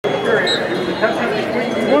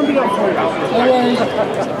Of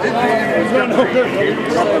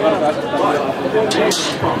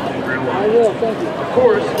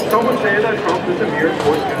course, some would say that Trump is a mere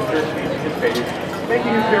sports minister speaking his page,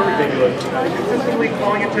 making his hair ridiculous, and consistently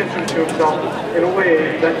calling attention to himself in a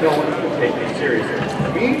way that no one can take him seriously.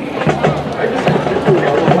 Me? I just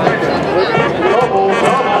double,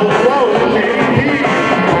 baby!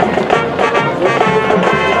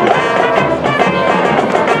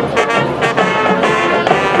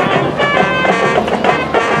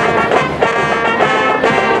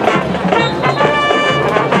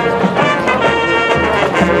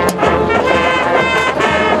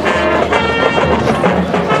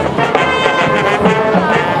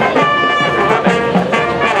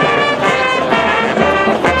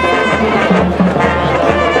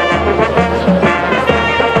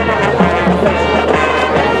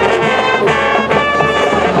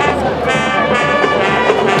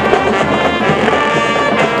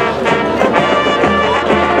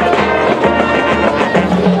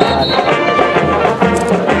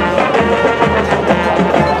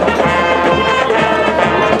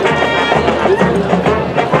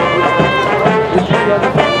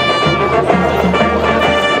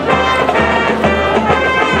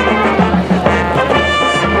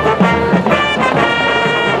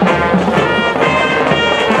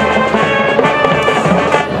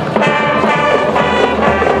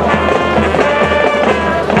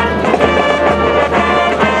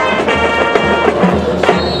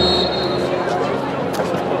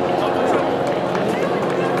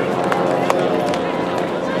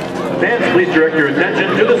 Please direct your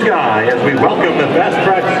attention to the sky as we welcome the Fast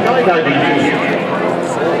Track skydiving team.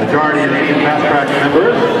 The majority of these Fast Track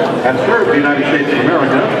members have served the United States of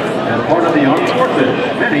America as part of the armed forces,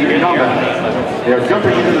 many in combat. They are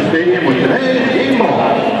jumping into the stadium with today's game ball.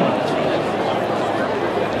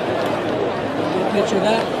 Picture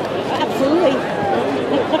that? Absolutely.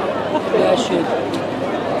 Yeah, I should.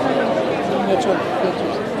 Metro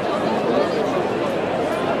pictures.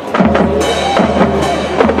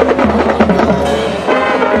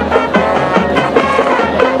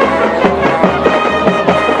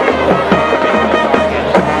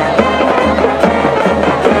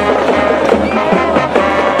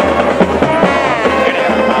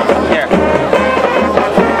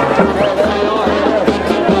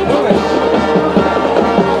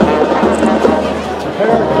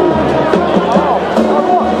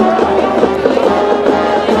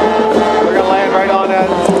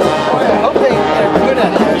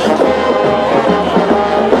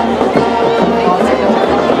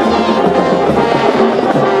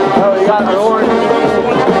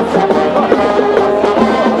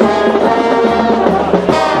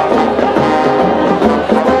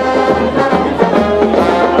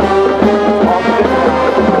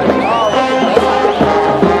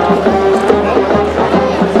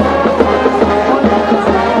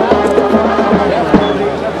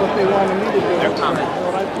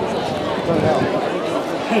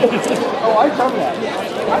 Oh, I've done that.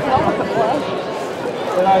 I've done with the flash,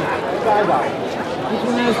 but I've skydived. Which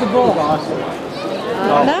one has the ball? Awesome.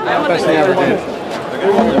 No. Best thing I ever did.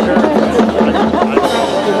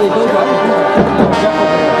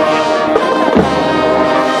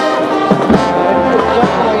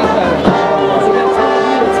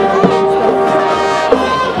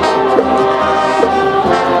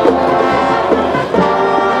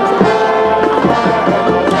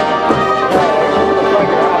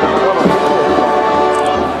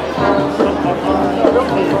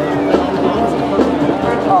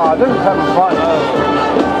 This is having fun.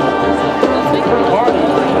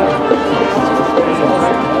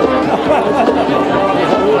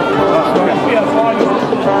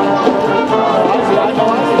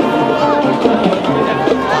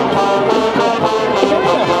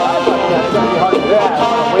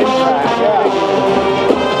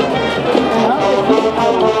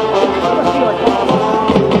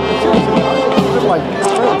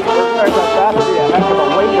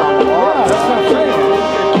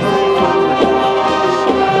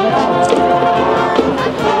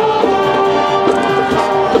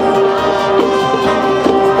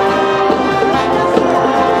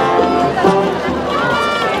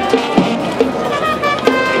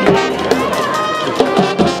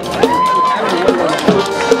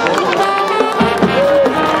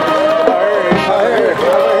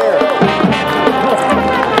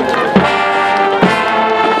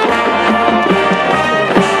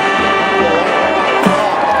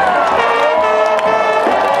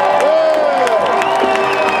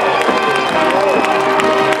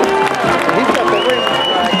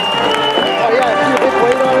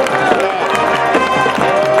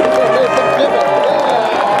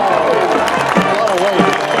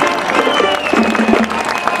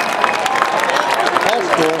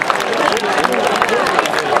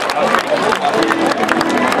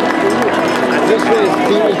 Team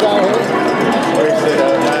is down here. Where's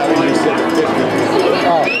it?